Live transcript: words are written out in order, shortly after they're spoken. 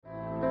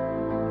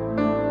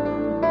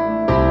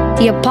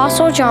The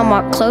Apostle John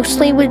walked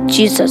closely with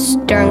Jesus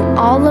during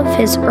all of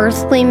his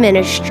earthly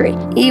ministry.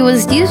 He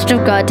was used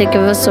of God to give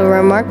us a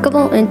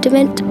remarkable,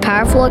 intimate,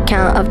 powerful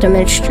account of the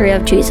ministry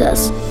of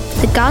Jesus.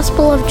 The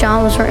Gospel of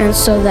John was written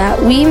so that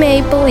we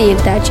may believe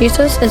that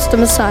Jesus is the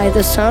Messiah,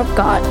 the Son of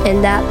God,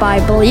 and that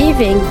by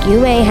believing you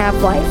may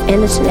have life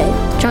in his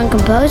name. John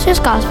composed his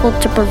Gospel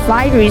to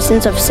provide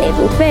reasons of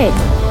saving faith,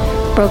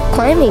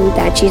 proclaiming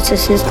that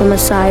Jesus is the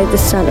Messiah, the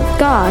Son of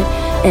God,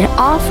 and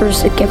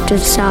offers the gift of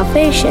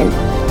salvation.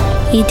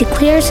 He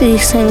declares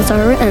these things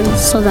are written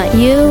so that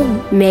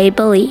you may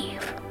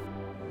believe.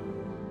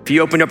 If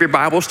you open up your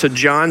Bibles to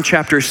John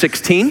chapter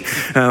 16,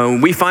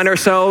 we find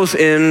ourselves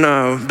in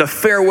the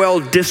farewell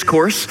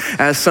discourse,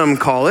 as some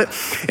call it.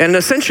 And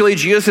essentially,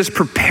 Jesus is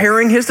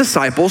preparing his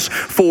disciples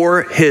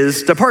for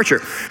his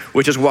departure,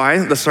 which is why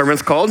the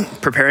sermon's called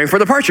Preparing for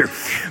Departure,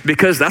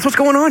 because that's what's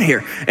going on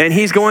here. And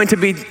he's going to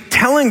be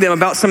telling them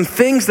about some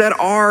things that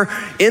are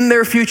in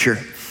their future.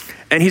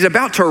 And he's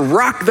about to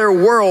rock their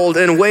world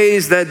in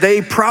ways that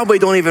they probably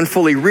don't even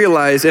fully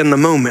realize in the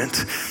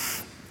moment.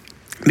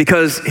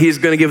 Because he's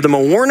going to give them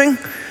a warning,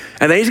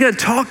 and then he's going to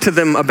talk to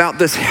them about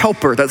this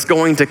helper that's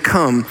going to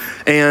come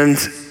and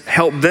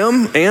help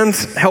them and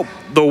help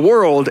the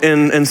world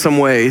in some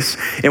ways.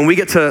 And we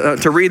get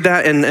to read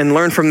that and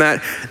learn from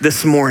that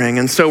this morning.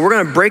 And so we're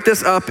going to break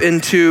this up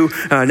into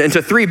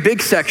three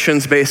big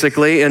sections,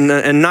 basically, and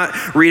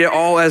not read it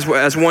all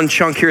as one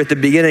chunk here at the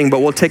beginning, but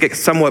we'll take it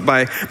somewhat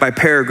by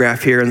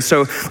paragraph here. And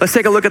so let's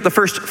take a look at the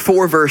first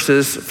 4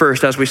 verses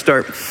first as we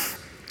start.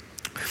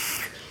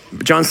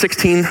 John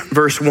 16,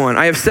 verse 1.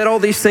 I have said all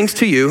these things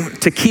to you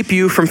to keep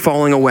you from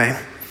falling away.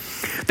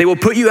 They will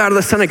put you out of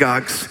the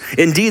synagogues.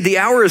 Indeed, the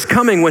hour is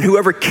coming when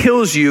whoever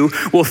kills you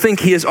will think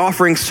he is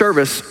offering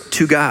service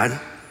to God.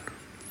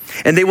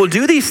 And they will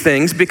do these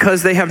things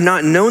because they have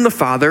not known the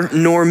Father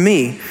nor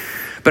me.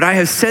 But I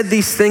have said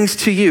these things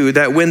to you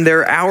that when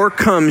their hour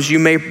comes, you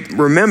may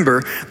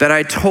remember that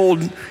I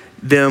told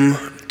them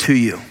to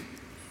you.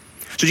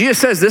 So Jesus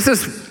says,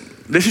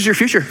 this is your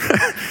future.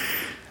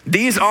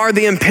 These are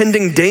the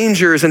impending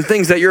dangers and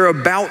things that you're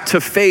about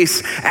to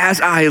face as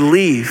I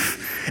leave.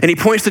 And he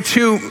points to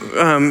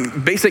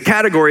 2 basic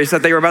categories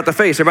that they were about to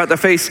face. They're about to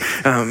face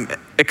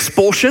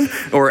expulsion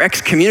or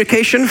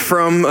excommunication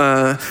from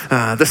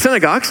the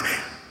synagogues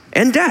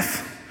and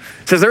death.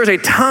 It says there is a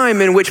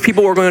time in which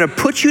people are going to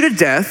put you to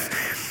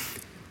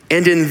death,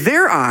 and in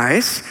their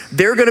eyes,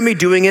 they're going to be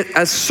doing it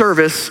as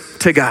service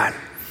to God.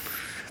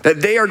 That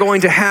they are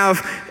going to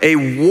have a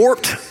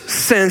warped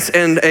sense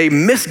and a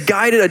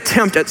misguided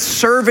attempt at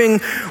serving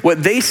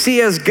what they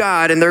see as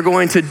God, and they're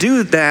going to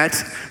do that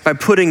by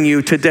putting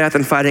you to death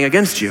and fighting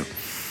against you.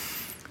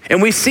 And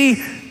we see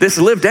this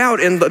lived out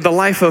in the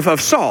life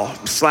of Saul,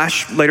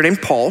 / later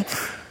named Paul,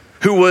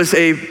 who was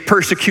a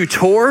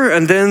persecutor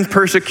and then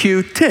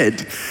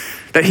persecuted.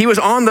 That he was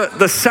on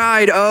the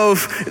side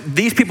of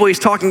these people he's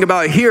talking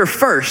about here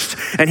first,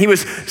 and he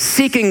was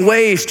seeking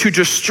ways to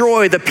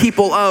destroy the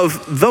people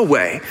of the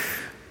way,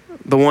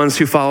 the ones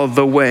who follow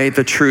the way,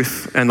 the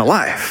truth, and the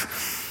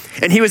life.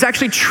 And he was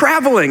actually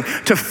traveling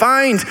to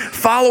find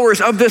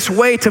followers of this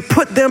way to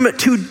put them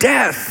to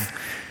death.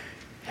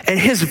 And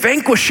his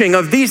vanquishing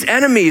of these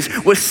enemies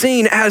was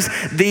seen as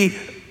the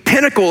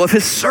pinnacle of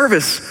his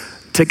service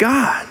to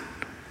God.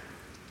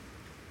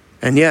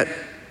 And yet,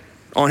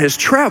 on his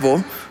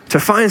travel to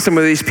find some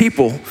of these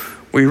people,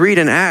 we read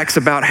in Acts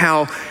about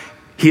how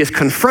he is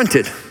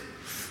confronted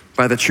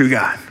by the true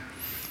God.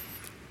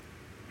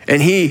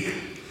 And he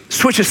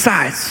switches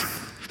sides.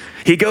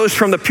 He goes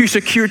from the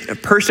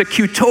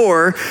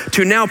persecutor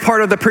to now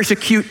part of the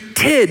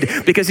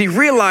persecuted, because he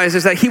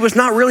realizes that he was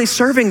not really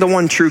serving the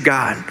one true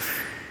God.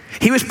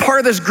 He was part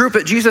of this group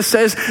that Jesus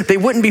says they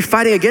wouldn't be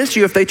fighting against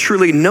you if they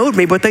truly knowed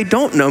me, but they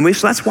don't know me,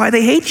 so that's why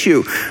they hate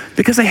you,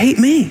 because they hate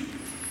me.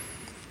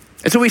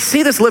 And so we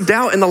see this lived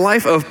out in the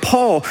life of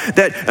Paul,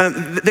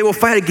 that they will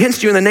fight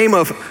against you in the name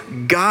of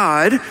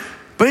God,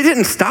 but it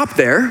didn't stop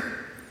there.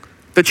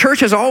 The church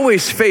has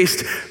always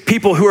faced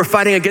people who are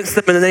fighting against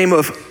them in the name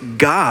of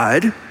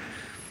God,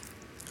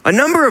 a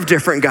number of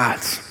different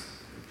gods.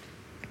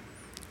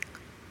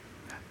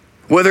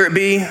 Whether it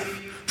be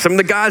some of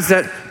the gods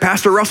that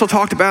Pastor Russell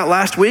talked about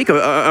last week,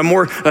 a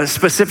more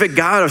specific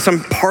God of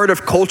some part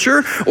of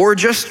culture, or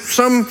just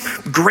some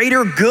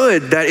greater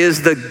good that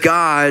is the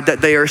God that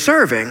they are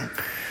serving.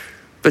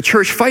 The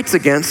church fights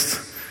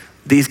against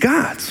these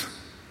gods.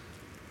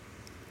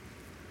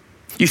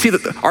 You see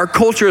that our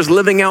culture is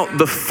living out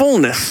the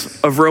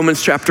fullness of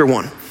Romans chapter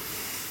 1.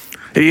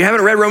 If you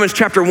haven't read Romans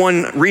chapter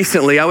 1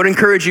 recently, I would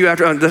encourage you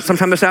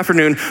sometime this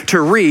afternoon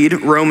to read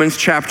Romans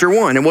chapter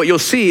 1. And what you'll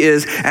see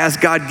is as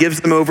God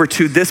gives them over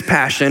to this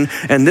passion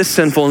and this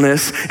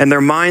sinfulness, and their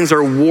minds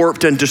are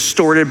warped and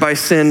distorted by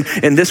sin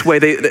in this way,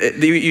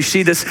 you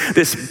see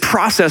this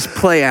process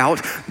play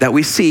out that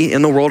we see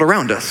in the world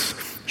around us.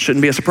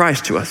 Shouldn't be a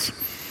surprise to us.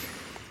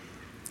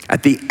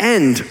 At the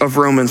end of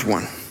Romans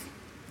 1,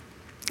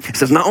 it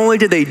says, not only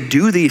did they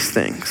do these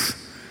things,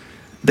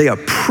 they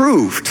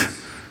approved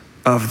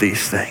of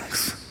these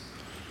things.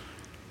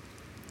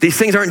 These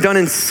things aren't done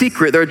in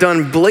secret. They're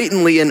done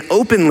blatantly and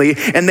openly,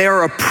 and they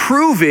are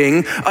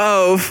approving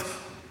of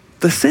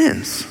the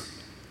sins.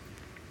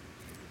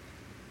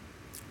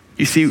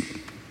 You see,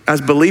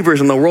 as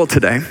believers in the world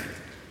today,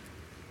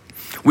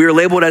 we are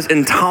labeled as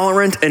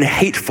intolerant and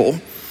hateful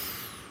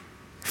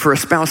for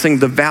espousing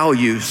the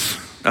values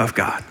of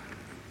God.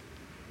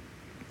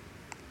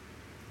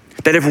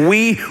 That if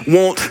we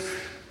won't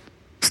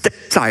stay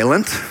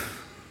silent,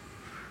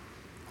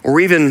 or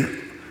even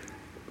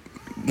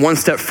one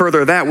step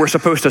further that, we're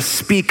supposed to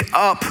speak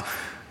up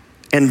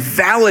and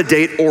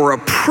validate or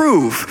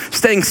approve.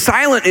 Staying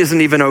silent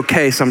isn't even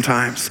okay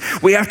sometimes.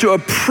 We have to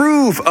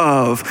approve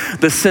of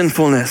the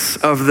sinfulness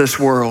of this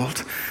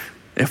world.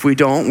 If we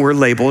don't, we're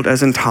labeled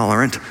as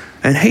intolerant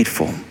and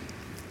hateful.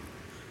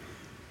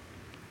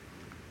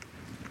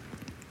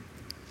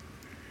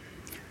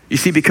 You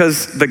see,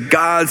 because the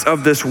gods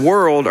of this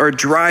world are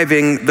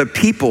driving the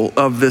people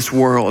of this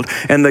world,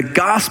 and the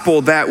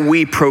gospel that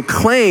we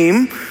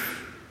proclaim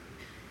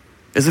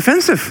is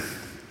offensive.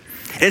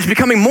 And it's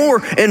becoming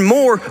more and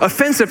more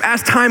offensive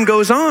as time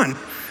goes on.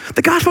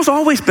 The gospel's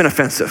always been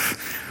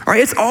offensive. All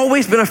right, it's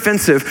always been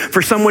offensive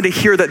for someone to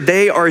hear that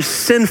they are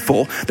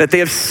sinful, that they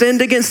have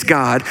sinned against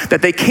God,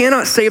 that they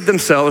cannot save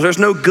themselves. There's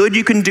no good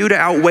you can do to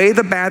outweigh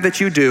the bad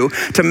that you do,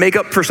 to make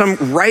up for some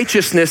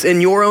righteousness in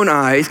your own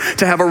eyes,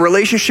 to have a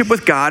relationship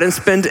with God and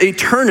spend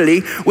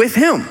eternity with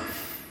Him.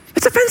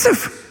 It's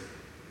offensive.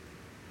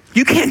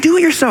 You can't do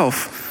it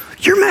yourself.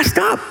 You're messed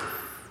up.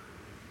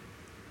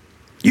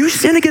 You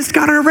sin against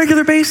God on a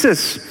regular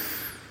basis.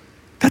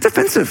 That's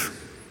offensive.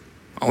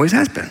 Always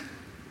has been.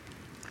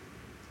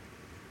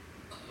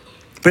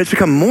 But it's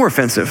become more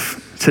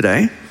offensive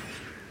today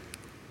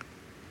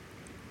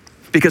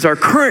because our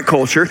current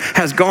culture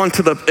has gone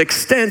to the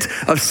extent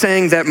of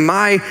saying that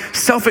my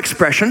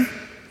self-expression,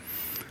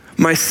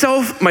 my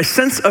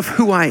sense of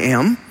who I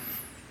am,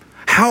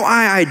 how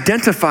I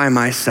identify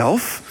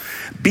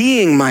myself,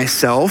 being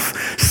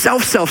myself,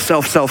 self,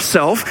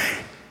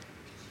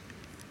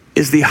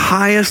 is the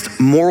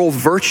highest moral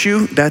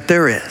virtue that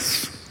there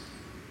is.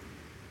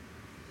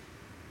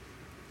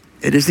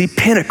 It is the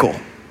pinnacle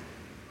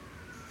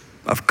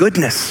of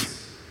goodness.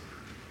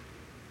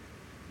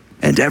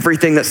 And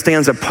everything that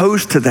stands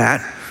opposed to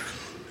that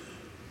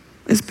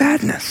is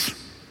badness.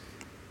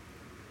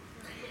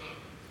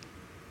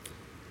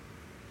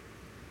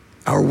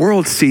 Our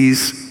world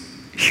sees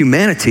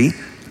humanity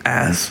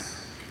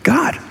as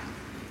God.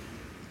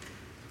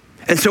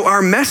 And so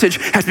our message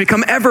has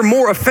become ever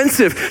more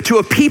offensive to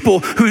a people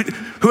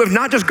who have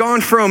not just gone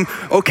from,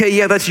 okay,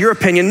 yeah, that's your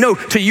opinion, no,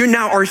 to you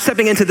now are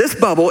stepping into this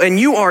bubble and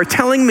you are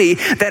telling me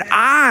that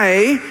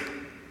I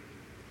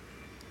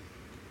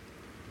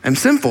am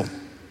sinful.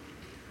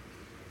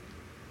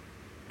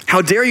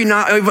 How dare you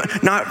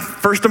not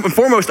first and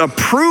foremost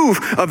approve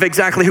of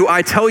exactly who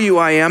I tell you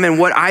I am and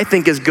what I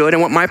think is good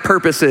and what my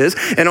purpose is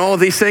and all of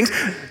these things.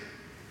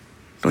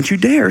 Don't you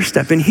dare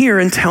step in here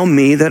and tell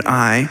me that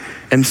I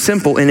am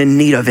simple and in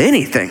need of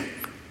anything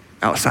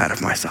outside of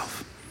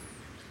myself.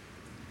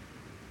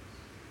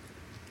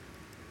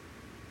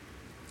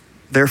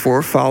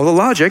 Therefore, follow the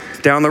logic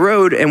down the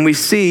road and we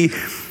see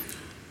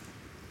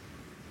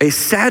a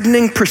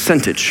saddening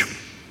percentage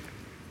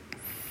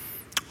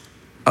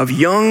of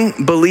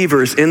young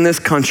believers in this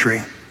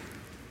country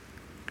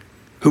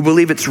who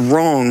believe it's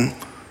wrong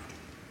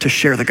to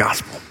share the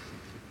gospel.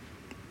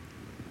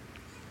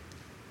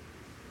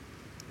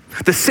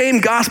 The same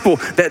gospel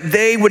that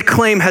they would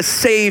claim has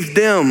saved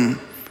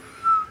them,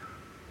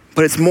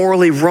 but it's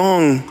morally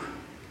wrong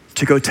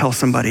to go tell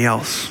somebody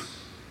else.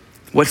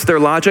 What's their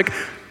logic?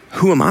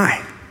 Who am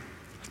I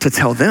to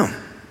tell them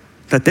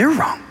that they're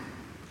wrong?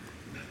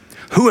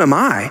 Who am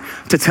I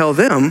to tell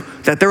them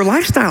that their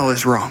lifestyle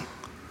is wrong?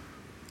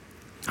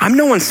 I'm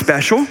no one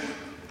special.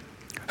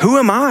 Who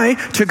am I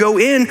to go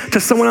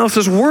into someone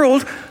else's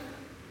world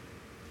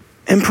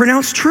and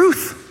pronounce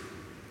truth?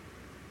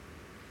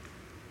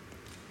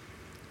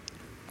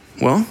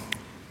 Well,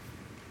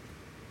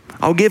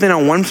 I'll give in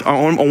on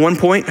one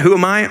point. Who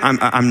am I?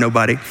 I'm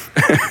nobody.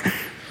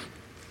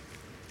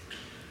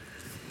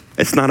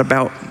 It's not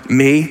about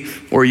me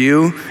or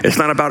you. It's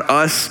not about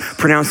us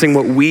pronouncing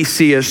what we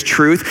see as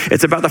truth.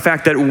 It's about the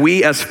fact that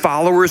we as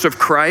followers of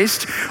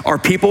Christ are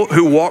people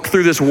who walk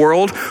through this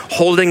world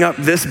holding up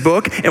this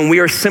book, and we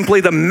are simply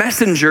the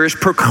messengers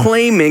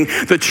proclaiming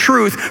the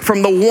truth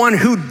from the one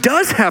who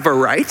does have a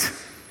right,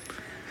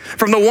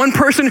 from the one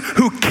person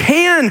who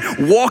can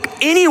walk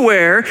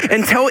anywhere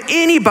and tell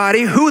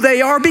anybody who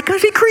they are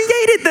because he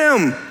created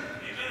them.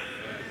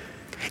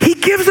 He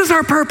gives us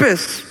our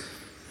purpose.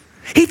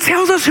 He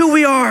tells us who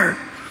we are.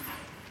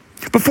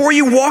 Before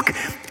you walk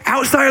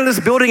outside of this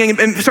building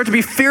and start to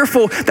be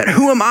fearful that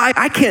who am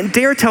I can't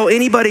dare tell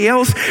anybody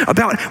else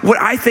about what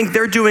I think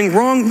they're doing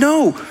wrong.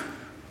 No.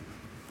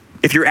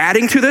 If you're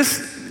adding to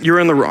this, you're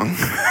in the wrong.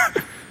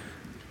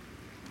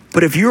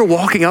 But if you're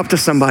walking up to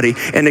somebody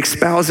and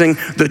espousing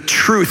the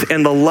truth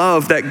and the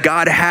love that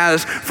God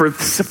has for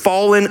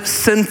fallen,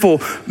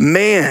 sinful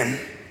man,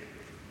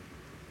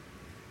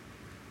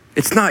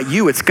 it's not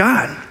you, it's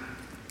God.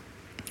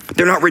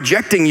 They're not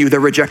rejecting you, they're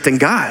rejecting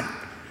God.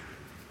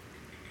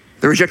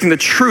 They're rejecting the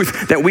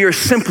truth that we are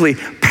simply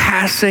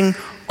passing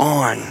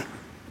on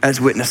as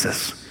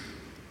witnesses.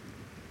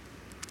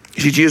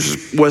 You see,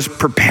 Jesus was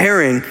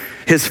preparing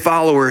his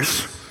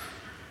followers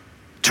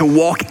to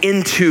walk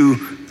into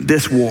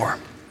this war.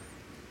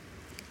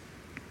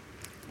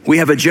 We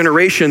have a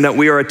generation that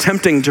we are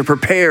attempting to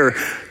prepare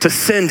to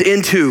send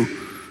into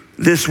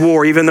this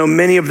war, even though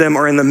many of them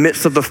are in the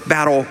midst of the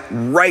battle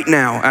right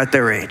now at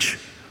their age.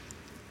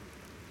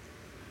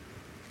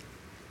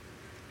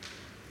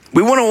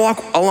 We want to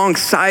walk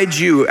alongside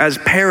you as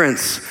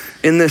parents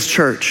in this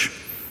church.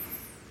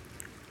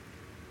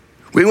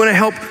 We want to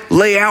help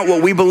lay out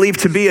what we believe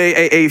to be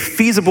a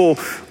feasible,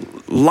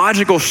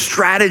 logical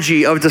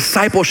strategy of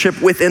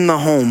discipleship within the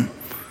home.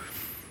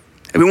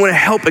 And we want to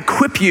help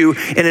equip you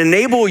and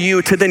enable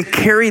you to then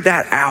carry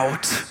that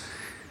out.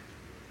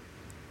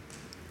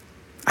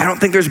 I don't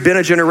think there's been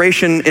a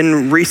generation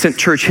in recent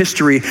church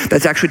history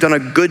that's actually done a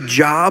good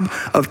job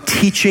of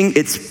teaching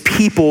its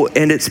people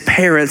and its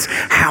parents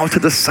how to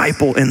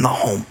disciple in the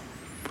home.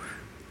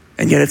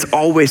 And yet it's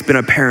always been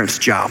a parent's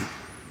job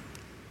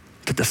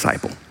to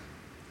disciple.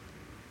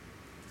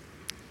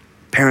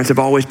 Parents have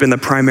always been the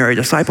primary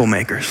disciple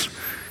makers.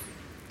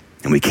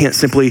 And we can't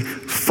simply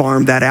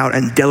farm that out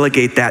and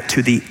delegate that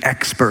to the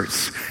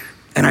experts.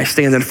 And I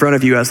stand in front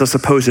of you as the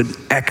supposed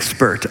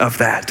expert of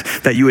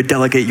that you would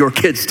delegate your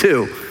kids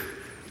to.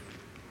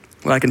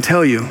 What I can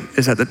tell you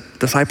is that the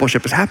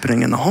discipleship is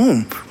happening in the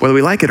home, whether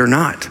we like it or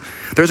not.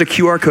 There's a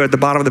QR code at the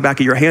bottom of the back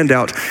of your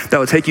handout that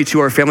will take you to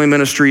our Family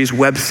Ministries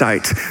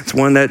website. It's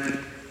one that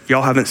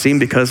y'all haven't seen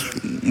because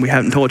we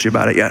haven't told you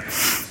about it yet.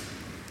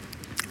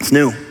 It's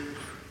new.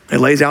 It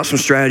lays out some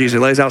strategies,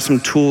 it lays out some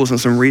tools and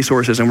some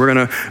resources, and we're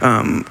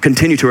gonna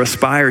continue to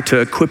aspire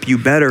to equip you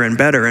better and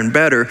better and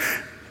better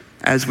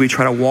as we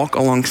try to walk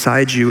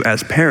alongside you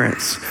as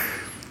parents.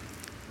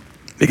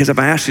 Because if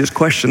I ask you this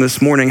question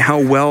this morning,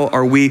 how well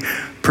are we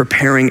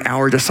preparing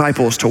our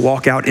disciples to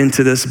walk out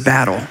into this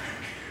battle?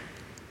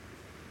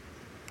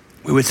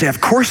 We would say, of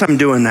course I'm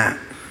doing that.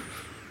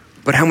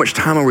 But how much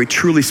time are we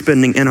truly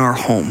spending in our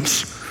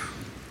homes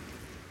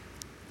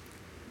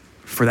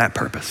for that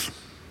purpose?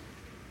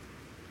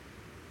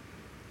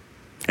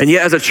 And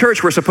yet as a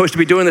church, we're supposed to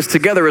be doing this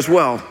together as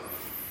well.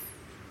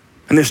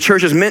 And this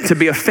church is meant to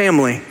be a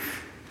family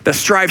that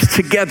strives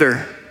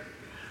together.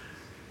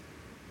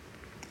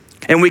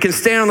 And we can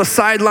stand on the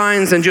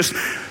sidelines and just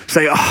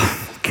say,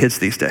 oh, kids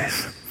these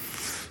days.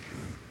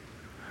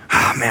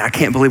 Oh man, I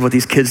can't believe what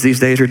these kids these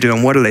days are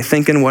doing. What are they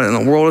thinking? What in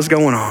the world is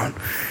going on?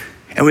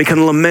 And we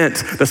can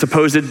lament the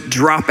supposed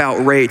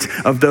dropout rate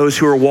of those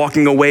who are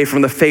walking away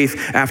from the faith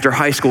after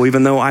high school,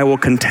 even though I will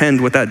contend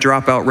with that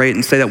dropout rate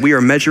and say that we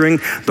are measuring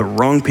the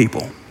wrong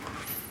people.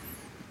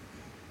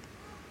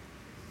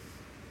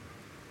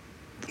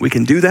 We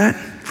can do that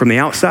from the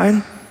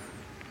outside,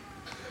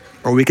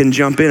 or we can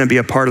jump in and be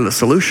a part of the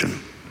solution.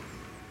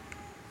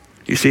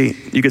 You see,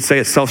 you could say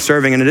it's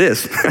self-serving, and it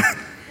is.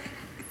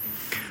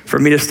 For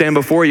me to stand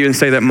before you and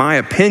say that my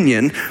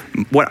opinion,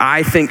 what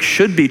I think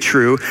should be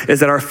true,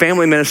 is that our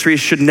family ministries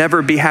should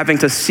never be having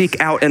to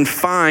seek out and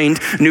find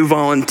new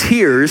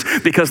volunteers,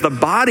 because the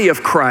body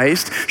of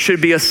Christ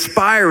should be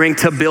aspiring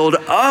to build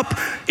up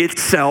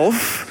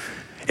itself,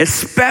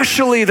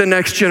 especially the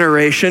next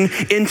generation,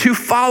 into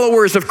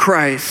followers of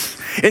Christ,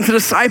 into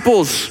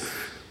disciples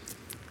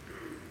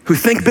who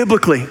think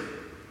biblically,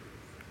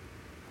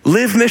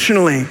 live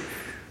missionally,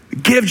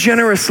 give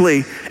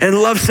generously, and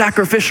love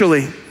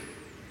sacrificially.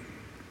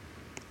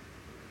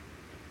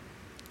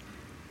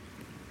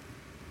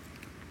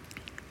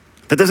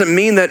 That doesn't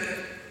mean that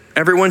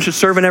everyone should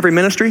serve in every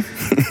ministry,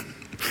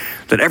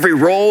 that every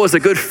role is a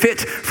good fit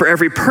for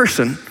every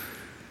person.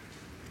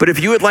 But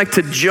if you would like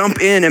to jump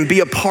in and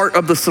be a part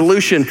of the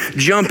solution,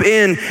 jump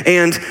in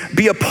and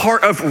be a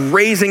part of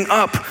raising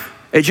up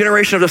a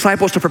generation of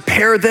disciples to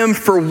prepare them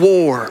for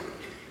war,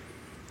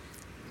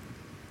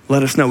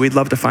 let us know. We'd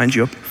love to find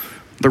you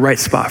the right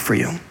spot for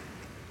you.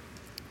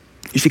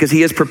 You see, because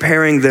he is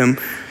preparing them.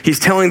 He's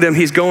telling them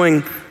he's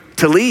going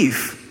to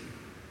leave.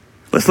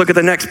 Let's look at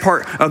the next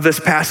part of this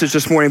passage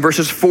this morning,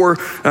 verses 4,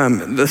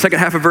 the second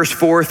half of verse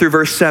 4 through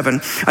verse 7.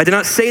 I did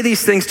not say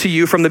these things to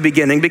you from the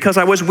beginning because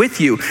I was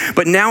with you,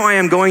 but now I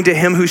am going to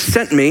him who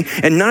sent me,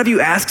 and none of you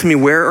asked me,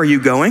 where are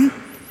you going?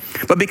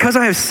 But because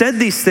I have said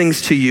these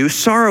things to you,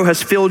 sorrow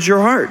has filled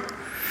your heart.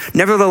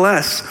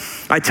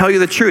 Nevertheless, I tell you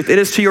the truth, it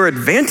is to your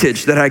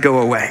advantage that I go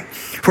away.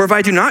 For if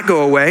I do not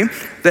go away,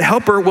 the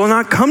helper will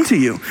not come to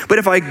you. But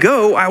if I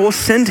go, I will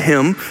send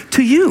him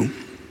to you.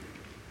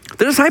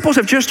 The disciples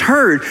have just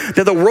heard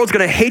that the world's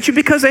going to hate you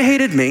because they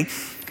hated me.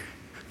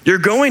 You're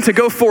going to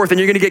go forth and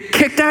you're going to get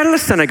kicked out of the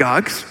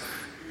synagogues.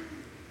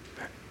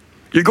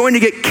 You're going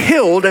to get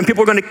killed, and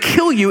people are going to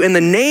kill you in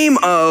the name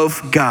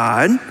of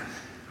God.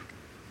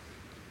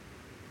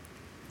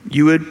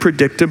 You would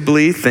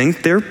predictably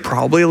think they're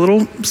probably a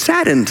little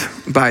saddened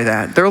by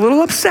that. They're a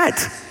little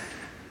upset.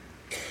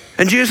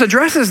 And Jesus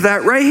addresses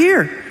that right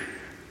here.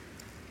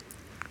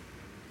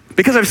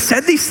 Because I've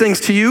said these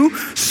things to you,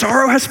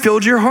 sorrow has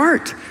filled your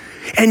heart.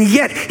 And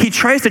yet he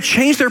tries to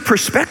change their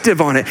perspective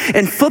on it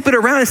and flip it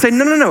around and say,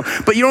 no,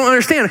 but you don't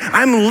understand.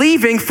 I'm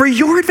leaving for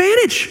your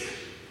advantage.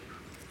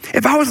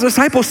 If I was a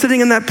disciple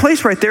sitting in that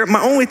place right there,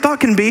 my only thought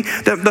can be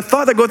that the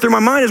thought that goes through my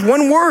mind is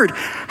one word: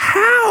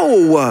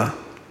 how?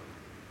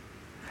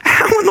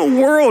 How in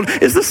the world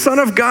is the Son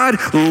of God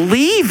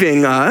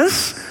leaving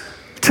us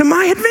to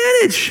my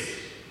advantage?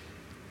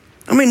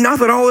 I mean, not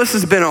that all this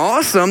has been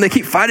awesome. They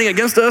keep fighting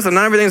against us and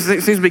not everything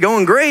seems to be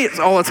going great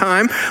all the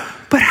time.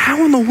 But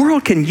how in the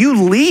world can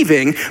you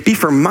leaving be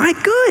for my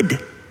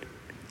good?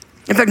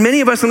 In fact, many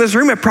of us in this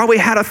room have probably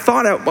had a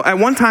thought at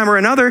one time or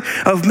another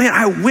of, man,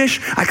 I wish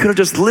I could have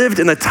just lived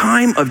in the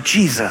time of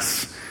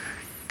Jesus.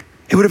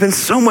 It would have been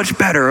so much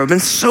better. It would have been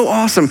so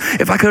awesome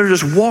if I could have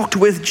just walked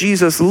with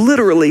Jesus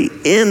literally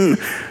in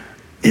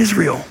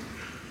Israel.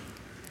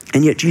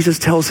 And yet Jesus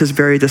tells his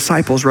very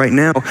disciples right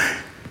now,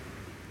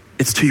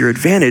 it's to your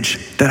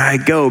advantage that I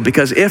go,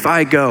 because if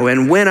I go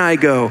and when I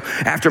go,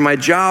 after my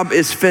job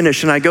is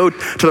finished and I go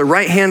to the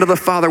right hand of the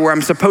Father where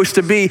I'm supposed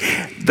to be,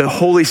 the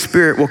Holy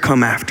Spirit will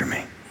come after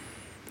me.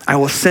 I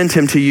will send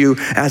him to you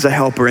as a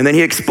helper. And then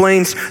he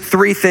explains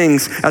three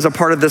things as a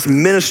part of this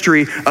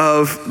ministry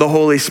of the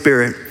Holy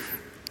Spirit.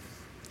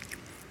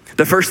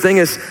 The first thing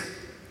is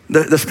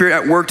the Spirit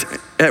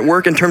at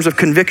work in terms of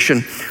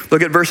conviction.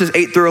 Look at verses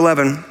 8 through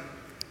 11.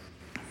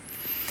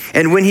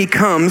 And when he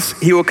comes,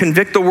 he will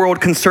convict the world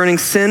concerning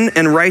sin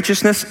and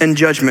righteousness and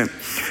judgment.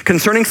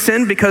 Concerning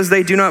sin, because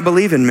they do not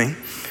believe in me.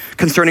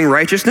 Concerning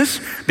righteousness,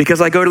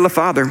 because I go to the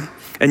Father,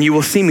 and you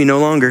will see me no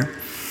longer.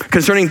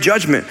 Concerning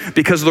judgment,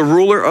 because the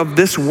ruler of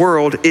this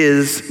world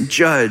is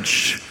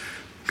judged.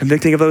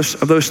 Convicting of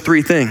those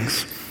three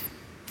things.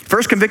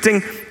 First,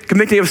 convicting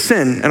of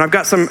sin. And I've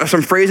got some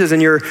phrases in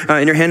your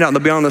handout, and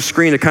they'll be on the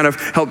screen to kind of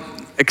help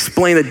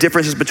explain the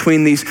differences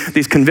between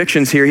these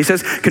convictions here. He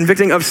says,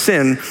 convicting of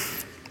sin,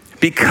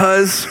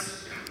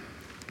 because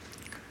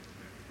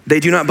they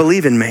do not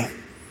believe in me.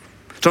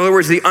 So in other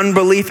words, the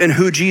unbelief in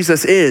who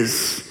Jesus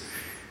is.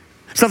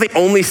 It's not the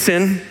only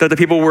sin that the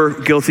people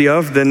were guilty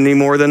of any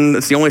more than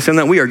it's the only sin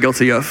that we are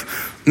guilty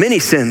of. Many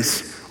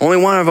sins. Only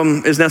one of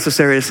them is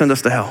necessary to send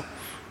us to hell.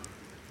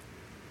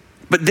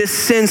 But this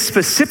sin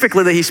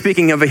specifically that he's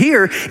speaking of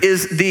here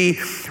is the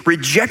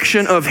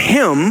rejection of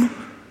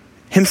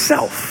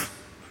himself.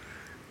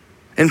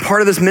 And part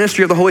of this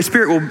ministry of the Holy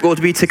Spirit will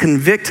be to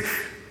convict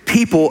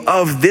people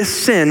of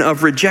this sin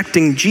of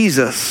rejecting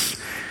Jesus,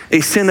 a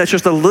sin that's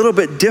just a little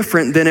bit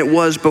different than it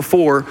was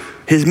before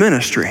his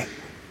ministry.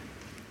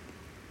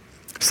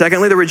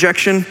 Secondly, the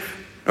rejection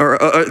or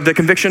the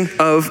conviction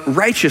of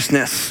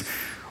righteousness.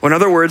 Or in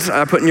other words,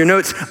 I put in your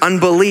notes,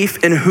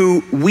 unbelief in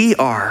who we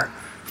are.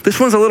 This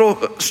one's a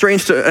little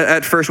strange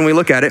at first when we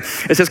look at it.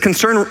 It says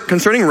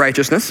concerning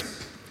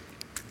righteousness,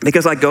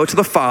 because I go to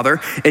the Father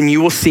and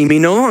you will see me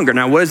no longer.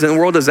 Now, what in the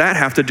world does that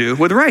have to do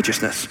with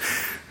righteousness?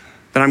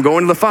 That I'm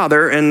going to the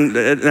Father and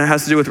it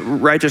has to do with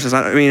righteousness.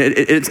 I mean,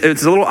 it's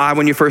a little odd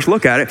when you first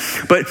look at it.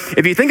 But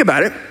if you think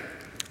about it,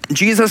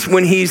 Jesus,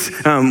 when he's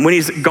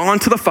gone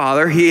to the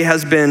Father, he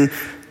has been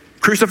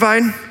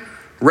crucified,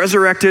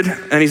 resurrected,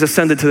 and he's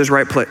ascended to his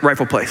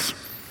rightful place.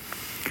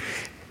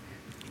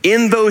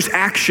 In those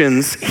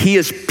actions, he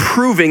is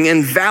proving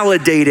and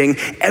validating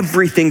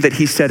everything that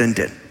he said and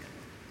did.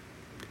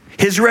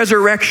 His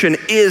resurrection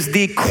is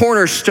the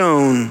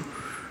cornerstone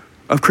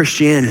of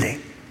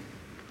Christianity.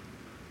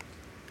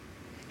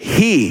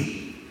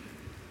 He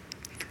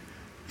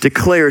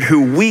declared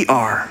who we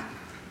are,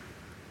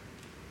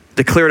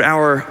 declared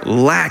our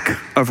lack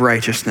of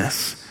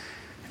righteousness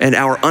and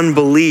our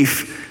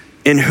unbelief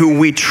in who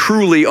we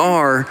truly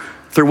are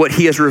through what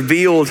he has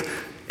revealed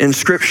in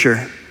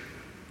Scripture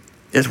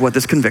is what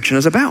this conviction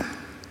is about.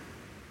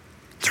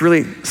 It's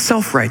really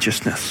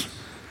self-righteousness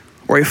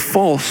or a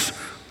false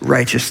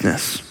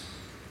righteousness.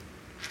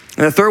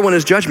 And the third one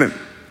is judgment.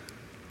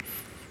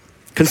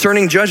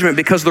 Concerning judgment,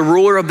 because the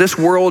ruler of this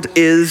world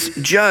is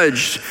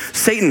judged.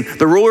 Satan,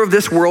 the ruler of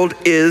this world,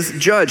 is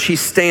judged. He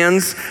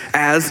stands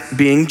as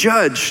being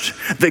judged.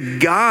 The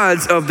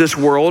gods of this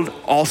world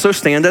also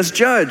stand as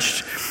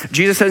judged.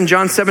 Jesus said in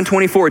John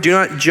 7:24, do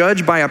not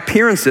judge by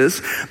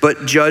appearances,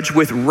 but judge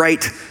with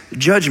right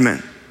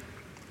judgment.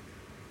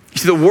 You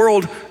see, the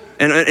world,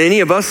 and any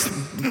of us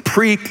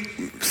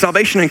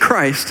pre-salvation in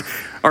Christ,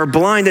 are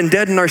blind and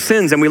dead in our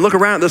sins, and we look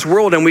around at this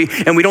world and we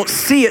don't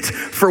see it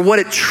for what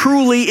it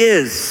truly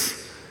is.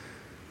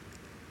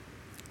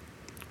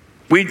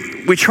 We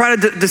try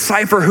to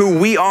decipher who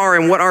we are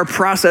and what our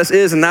process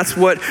is, and that's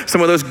what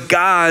some of those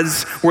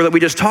gods that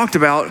we just talked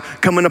about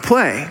come into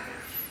play.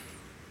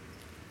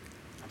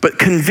 But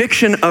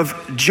conviction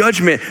of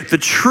judgment, the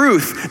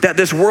truth that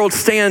this world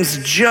stands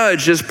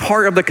judged, is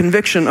part of the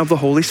conviction of the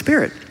Holy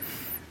Spirit.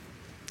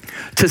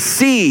 To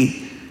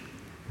see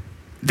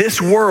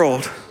this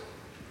world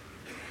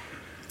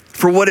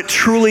for what it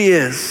truly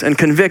is and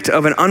convict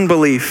of an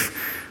unbelief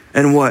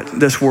in what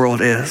this world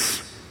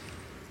is.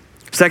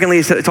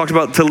 Secondly, he talked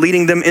about to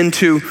leading them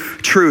into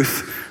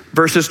truth.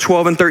 Verses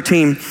 12 and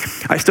 13,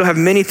 I still have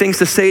many things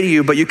to say to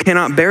you, but you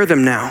cannot bear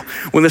them now.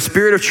 When the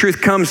Spirit of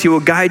truth comes, he will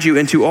guide you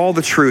into all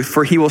the truth,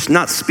 for he will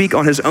not speak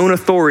on his own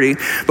authority,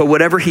 but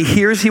whatever he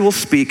hears, he will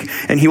speak,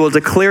 and he will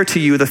declare to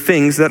you the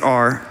things that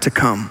are to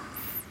come.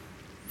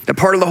 That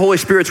part of the Holy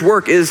Spirit's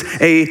work is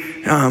a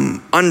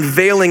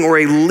unveiling or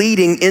a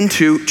leading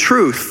into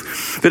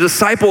truth. The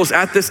disciples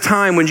at this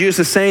time, when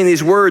Jesus is saying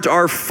these words,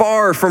 are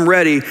far from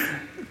ready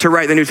to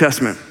write the New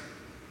Testament.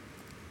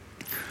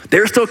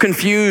 They're still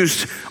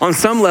confused on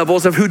some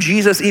levels of who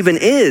Jesus even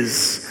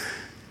is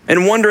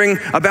and wondering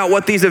about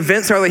what these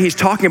events are that he's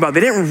talking about.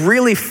 They didn't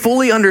really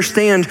fully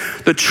understand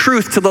the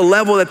truth to the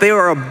level that they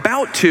are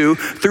about to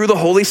through the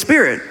Holy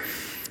Spirit.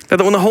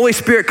 That when the Holy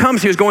Spirit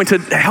comes, he was going to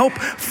help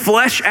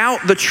flesh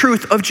out the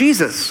truth of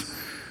Jesus.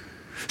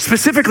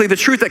 Specifically, the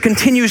truth that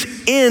continues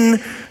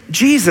in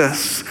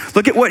Jesus.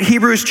 Look at what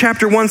Hebrews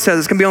chapter 1 says.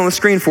 It's going to be on the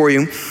screen for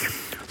you.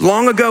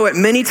 Long ago, at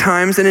many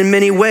times and in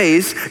many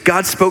ways,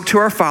 God spoke to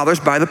our fathers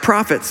by the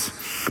prophets.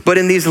 But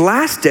in these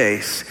last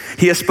days,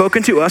 he has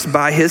spoken to us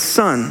by his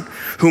Son,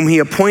 whom he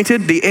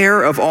appointed the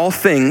heir of all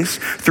things,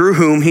 through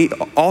whom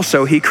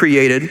he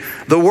created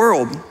the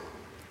world.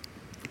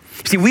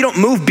 See, we don't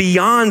move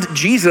beyond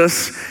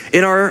Jesus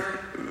in our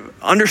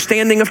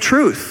understanding of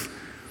truth.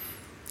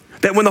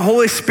 That when the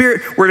Holy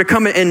Spirit were to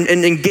come and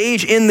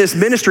engage in this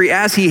ministry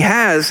as he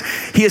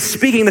is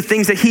speaking the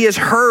things that he has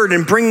heard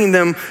and bringing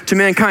them to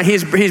mankind.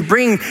 He's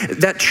bringing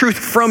that truth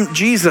from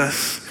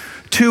Jesus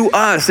to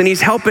us, and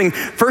he's helping,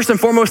 first and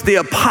foremost, the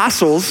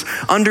apostles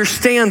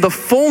understand the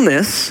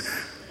fullness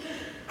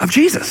of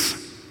Jesus.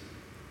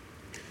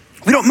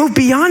 We don't move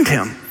beyond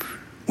him.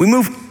 We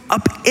move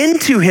up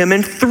into him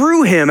and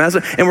through him, and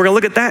we're going to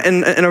look at that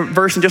in a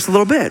verse in just a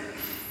little bit.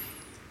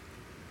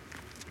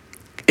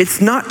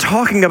 It's not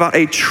talking about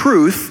a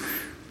truth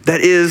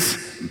that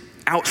is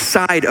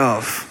outside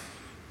of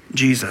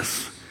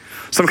Jesus.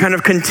 Some kind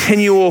of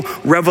continual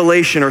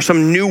revelation or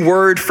some new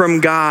word from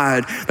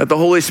God that the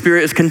Holy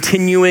Spirit is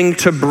continuing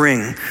to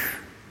bring.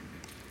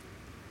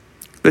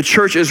 The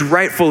church is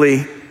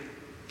rightfully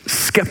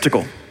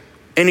skeptical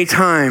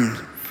anytime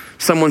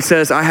someone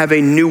says, I have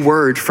a new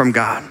word from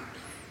God.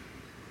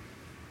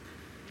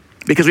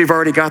 Because we've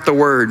already got the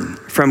word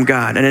from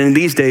God. And in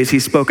these days,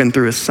 he's spoken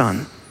through his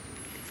Son.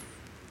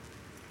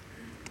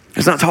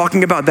 It's not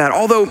talking about that.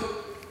 Although,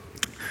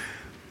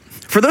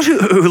 for those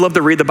who love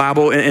to read the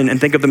Bible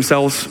and think of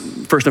themselves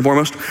first and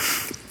foremost,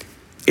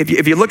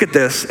 if you look at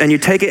this and you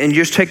take it and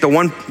you just take the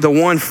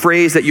one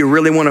phrase that you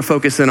really want to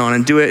focus in on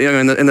and do it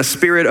in the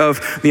spirit of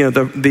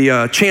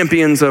the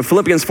champions of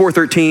Philippians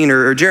 4:13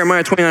 or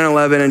Jeremiah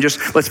 29:11, and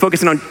just let's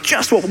focus in on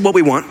just what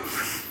we want.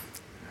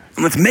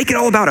 And let's make it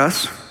all about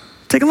us.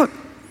 Take a look.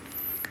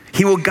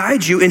 He will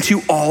guide you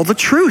into all the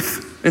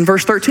truth in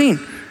verse 13.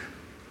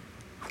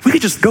 We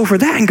could just go for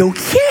that and go,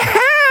 yeah!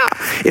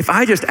 If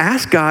I just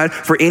ask God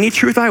for any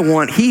truth I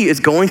want, he is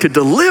going to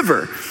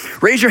deliver.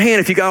 Raise your hand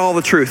if you got all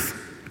the truth.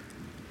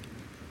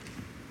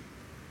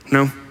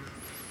 No?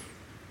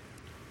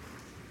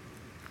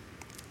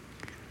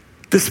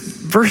 This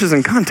verse is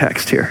in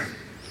context here.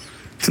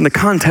 It's in the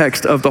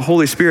context of the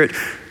Holy Spirit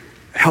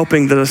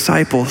helping the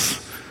disciples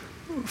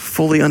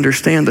fully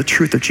understand the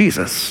truth of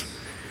Jesus.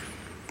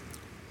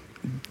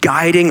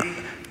 Guiding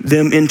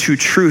them into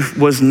truth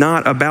was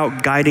not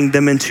about guiding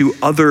them into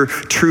other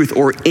truth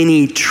or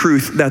any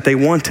truth that they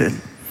wanted.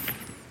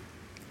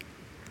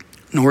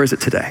 Nor is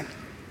it today.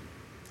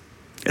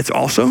 It's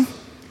also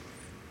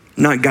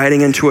not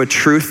guiding into a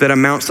truth that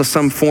amounts to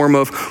some form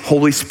of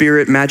Holy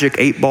Spirit magic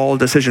 8-ball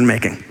decision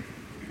making.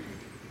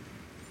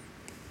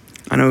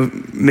 I know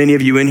many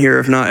of you in here,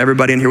 if not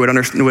everybody in here,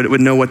 would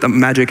know what the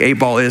magic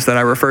 8-ball is that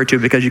I refer to,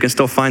 because you can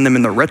still find them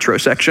in the retro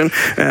section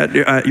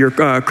at your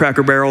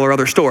Cracker Barrel or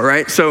other store,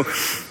 right? So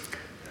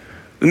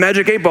the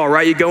magic 8-ball,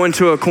 right? You go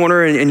into a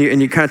corner and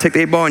you kind of take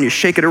the 8-ball and you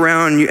shake it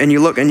around and you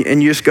look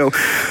and you just go,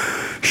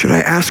 should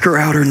I ask her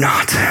out or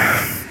not?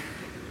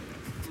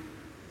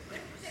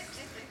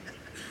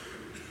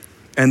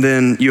 And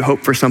then you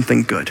hope for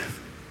something good.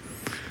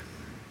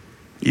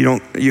 You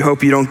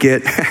hope you don't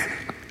get,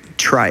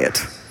 try it.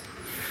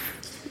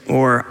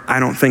 Or I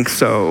don't think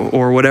so,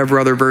 or whatever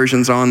other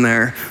version's on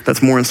there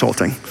that's more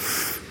insulting.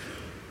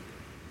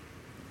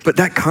 But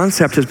that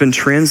concept has been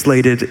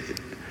translated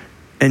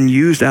and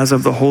used as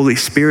of the Holy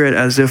Spirit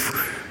as if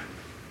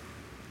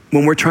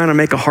when we're trying to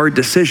make a hard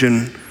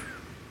decision,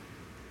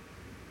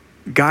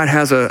 God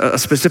has a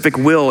specific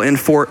will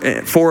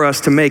for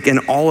us to make in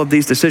all of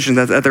these decisions,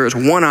 that there is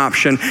one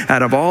option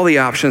out of all the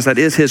options that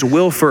is his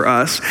will for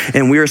us,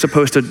 and we are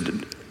supposed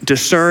to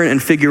discern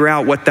and figure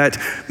out what that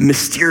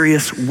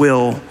mysterious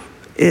will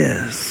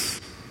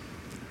is.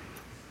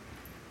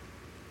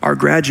 Our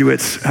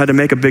graduates had to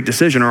make a big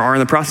decision, or are in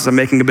the process of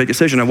making a big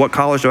decision of what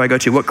college do I go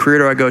to, what career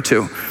do I go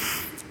to?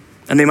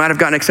 And they might have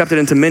gotten accepted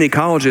into many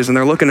colleges, and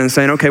they're looking and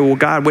saying, okay, well,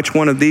 God, which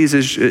one of these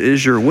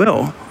is your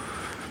will?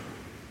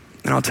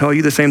 And I'll tell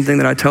you the same thing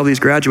that I tell these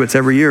graduates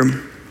every year.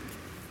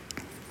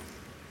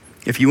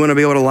 If you want to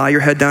be able to lie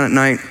your head down at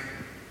night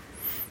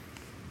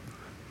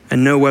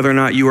and know whether or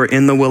not you are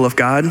in the will of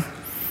God,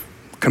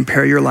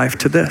 compare your life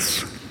to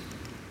this.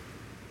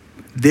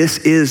 This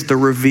is the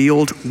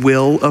revealed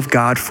will of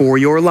God for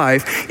your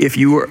life.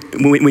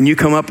 When you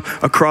come up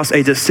across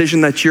a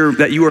decision that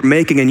you are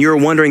making and you're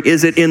wondering,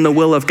 is it in the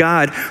will of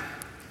God?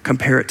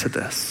 Compare it to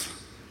this.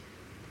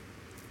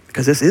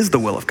 Because this is the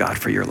will of God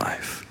for your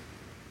life.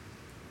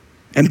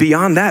 And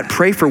beyond that,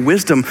 pray for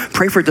wisdom,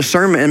 pray for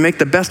discernment, and make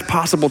the best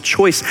possible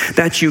choice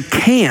that you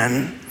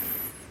can.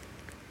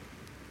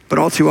 But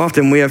all too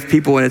often we have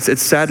people, and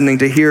it's saddening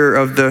to hear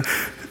of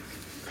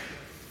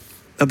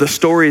the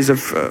stories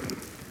of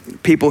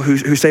people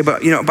who say,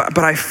 but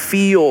I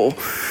feel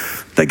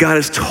that God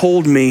has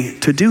told me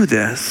to do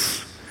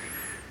this,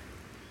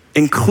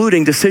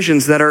 including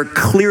decisions that are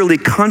clearly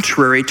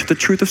contrary to the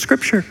truth of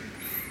Scripture.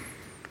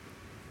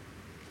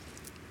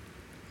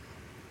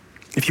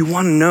 If you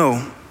want to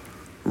know,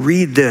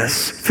 read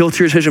this,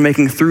 filter your decision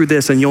making through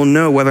this, and you'll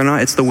know whether or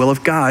not it's the will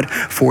of God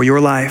for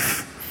your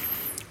life.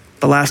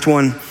 The last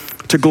one,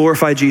 to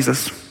glorify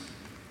Jesus.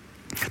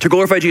 To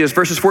glorify Jesus,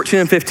 verses 14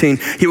 and 15.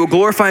 He will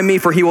glorify me,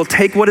 for he will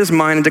take what is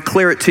mine and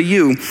declare it to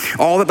you.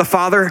 All that the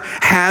Father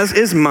has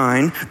is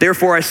mine.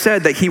 Therefore I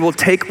said that he will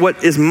take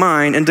what is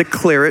mine and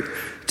declare it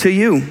to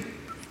you.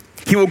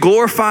 He will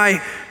glorify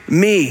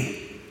me.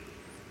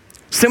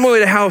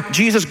 Similarly to how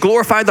Jesus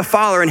glorified the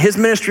Father in his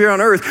ministry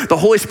on earth, the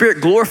Holy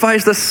Spirit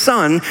glorifies the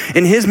Son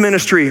in his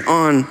ministry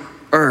on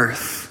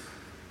earth.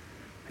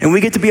 And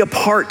we get to be a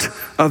part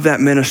of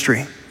that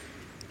ministry.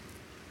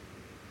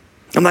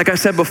 And like I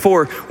said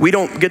before, we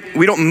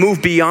don't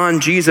move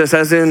beyond Jesus,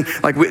 as in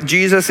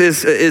Jesus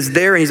is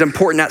there and he's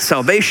important at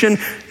salvation.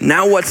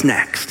 Now what's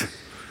next?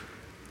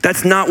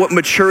 That's not what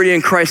maturity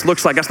in Christ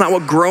looks like. That's not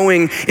what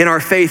growing in our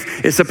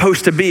faith is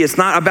supposed to be. It's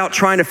not about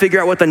trying to figure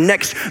out what the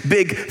next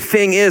big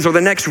thing is or the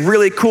next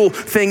really cool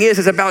thing is.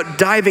 It's about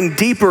diving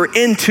deeper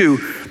into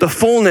the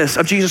fullness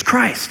of Jesus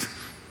Christ.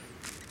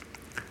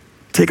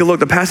 Take a look.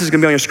 The passage is going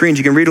to be on your screens.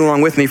 You can read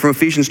along with me from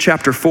Ephesians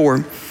chapter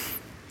 4.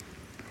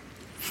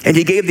 And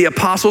he gave the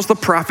apostles, the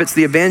prophets,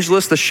 the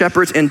evangelists, the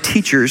shepherds, and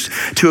teachers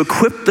to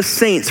equip the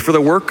saints for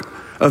the work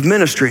of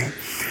ministry,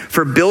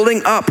 for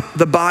building up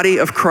the body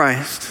of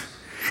Christ,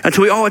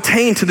 until we all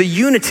attain to the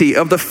unity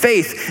of the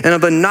faith and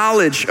of the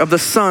knowledge of the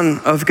Son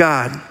of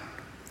God,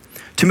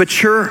 to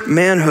mature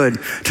manhood,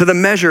 to the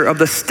measure of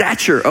the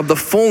stature of the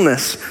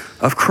fullness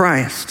of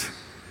Christ,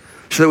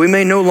 so that we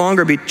may no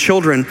longer be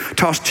children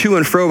tossed to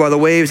and fro by the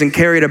waves and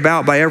carried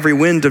about by every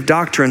wind of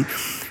doctrine,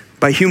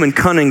 by human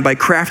cunning, by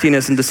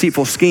craftiness and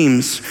deceitful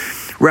schemes.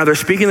 Rather,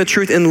 speaking the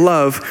truth in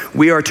love,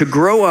 we are to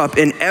grow up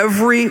in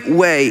every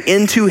way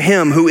into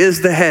him who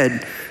is the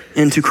head,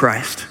 into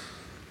Christ,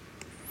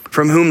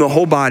 from whom the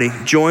whole body,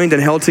 joined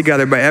and held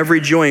together by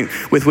every joint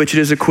with which it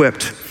is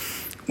equipped,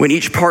 when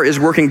each part is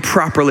working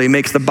properly,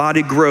 makes the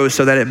body grow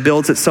so that it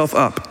builds itself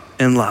up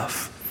in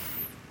love.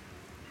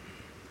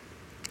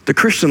 The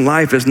Christian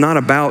life is not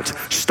about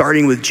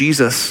starting with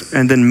Jesus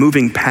and then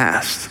moving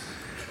past,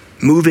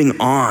 moving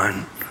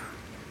on.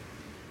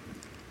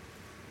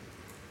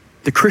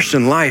 The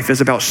Christian life is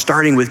about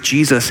starting with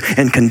Jesus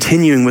and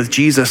continuing with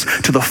Jesus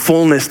to the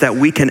fullness that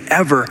we can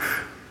ever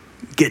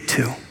get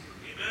to.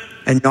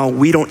 And y'all,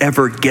 we don't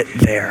ever get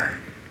there.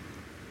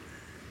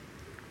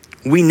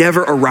 We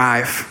never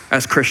arrive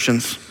as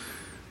Christians.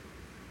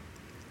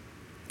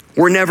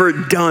 We're never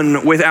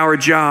done with our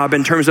job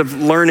in terms of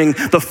learning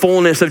the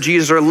fullness of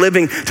Jesus or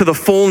living to the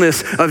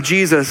fullness of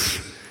Jesus.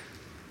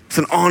 It's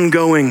an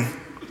ongoing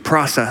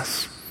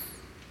process.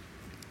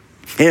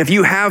 And if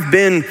you have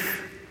been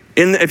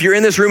if you're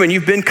in this room and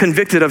you've been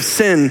convicted of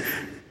sin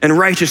and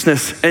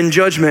righteousness and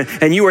judgment,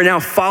 and you are now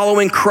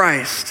following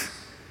Christ,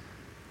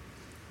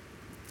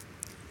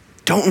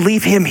 don't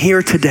leave him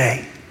here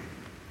today.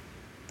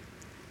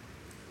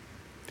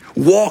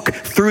 Walk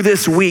through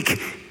this week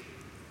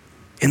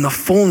in the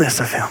fullness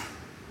of him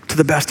to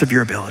the best of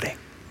your ability.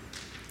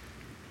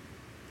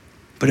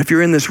 But if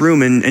you're in this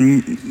room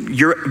and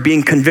you're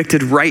being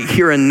convicted right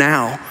here and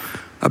now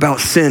about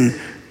sin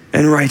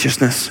and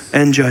righteousness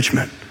and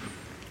judgment,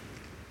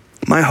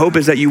 my hope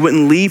is that you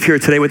wouldn't leave here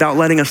today without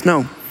letting us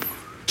know,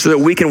 so that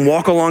we can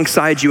walk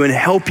alongside you and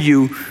help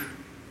you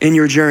in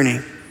your journey.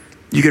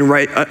 You can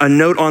write a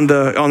note on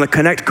the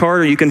Connect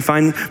card, or you can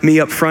find me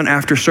up front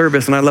after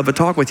service, and I'd love to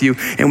talk with you,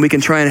 and we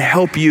can try and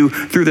help you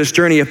through this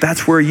journey if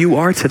that's where you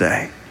are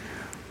today.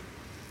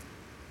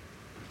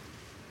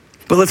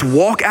 But let's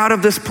walk out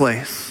of this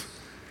place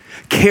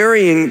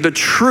carrying the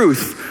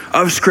truth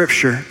of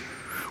Scripture,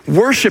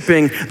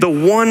 worshiping the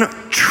one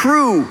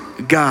true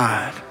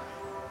God.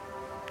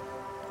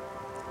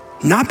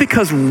 Not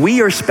because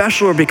we are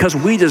special or because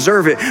we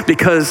deserve it,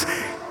 because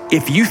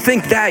if you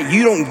think that,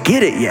 you don't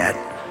get it yet.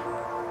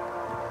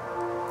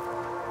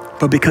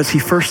 But because he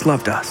first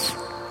loved us,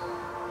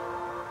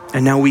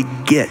 and now we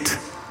get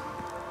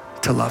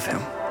to love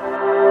him.